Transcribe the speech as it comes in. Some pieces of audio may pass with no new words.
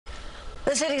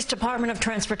The city's Department of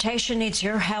Transportation needs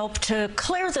your help to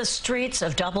clear the streets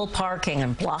of double parking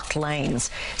and blocked lanes.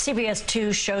 CBS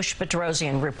 2's Shosh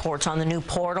Bedrosian reports on the new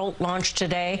portal launched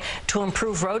today to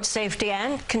improve road safety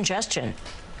and congestion.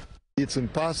 It's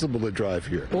impossible to drive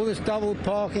here. All this double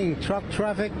parking, truck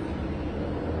traffic.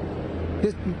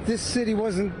 This city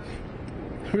wasn't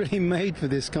really made for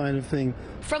this kind of thing.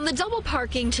 From the double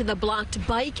parking to the blocked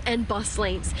bike and bus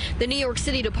lanes, the New York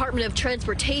City Department of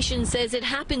Transportation says it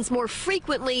happens more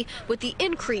frequently with the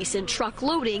increase in truck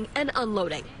loading and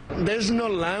unloading. There's no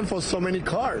land for so many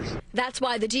cars. That's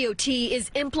why the DOT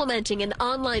is implementing an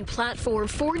online platform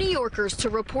for New Yorkers to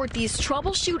report these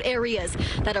troubleshoot areas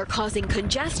that are causing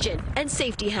congestion and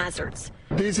safety hazards.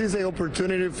 This is an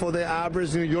opportunity for the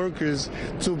average New Yorkers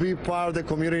to be part of the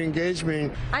community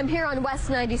engagement. I'm here on West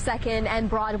 92nd and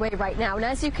Broadway right now, and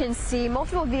as you can see,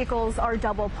 multiple vehicles are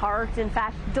double parked. In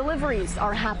fact, deliveries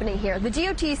are happening here. The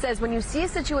DOT says when you see a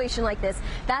situation like this,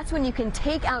 that's when you can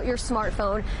take out your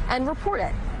smartphone and report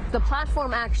it. The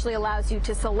platform actually allows you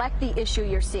to select the issue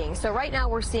you're seeing. So right now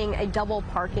we're seeing a double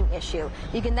parking issue.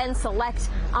 You can then select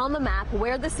on the map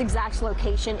where this exact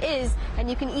location is, and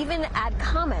you can even add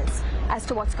comments as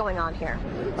to what's going on here.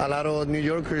 A lot of New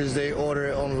Yorkers, they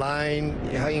order online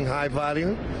in high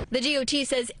volume. The DOT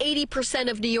says 80%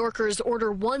 of New Yorkers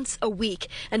order once a week,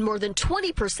 and more than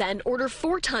 20% order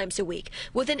 4 times a week.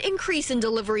 With an increase in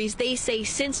deliveries, they say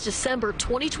since December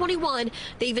 2021,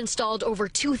 they've installed over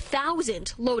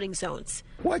 2,000 loading zones.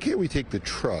 Why can't we take the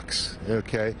trucks,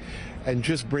 okay, and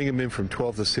just bring them in from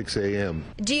 12 to 6 a.m.?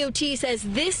 DOT says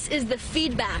this is the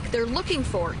feedback they're looking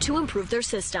for to improve their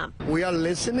system. We are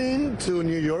listening to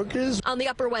New Yorkers. On the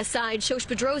Upper West Side, Shosh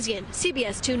Bedrosian,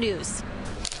 CBS 2 News.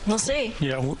 We'll see.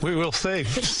 Yeah, we will see.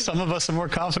 Some of us are more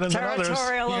confident than others.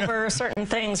 Territorial over certain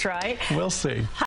things, right? We'll see.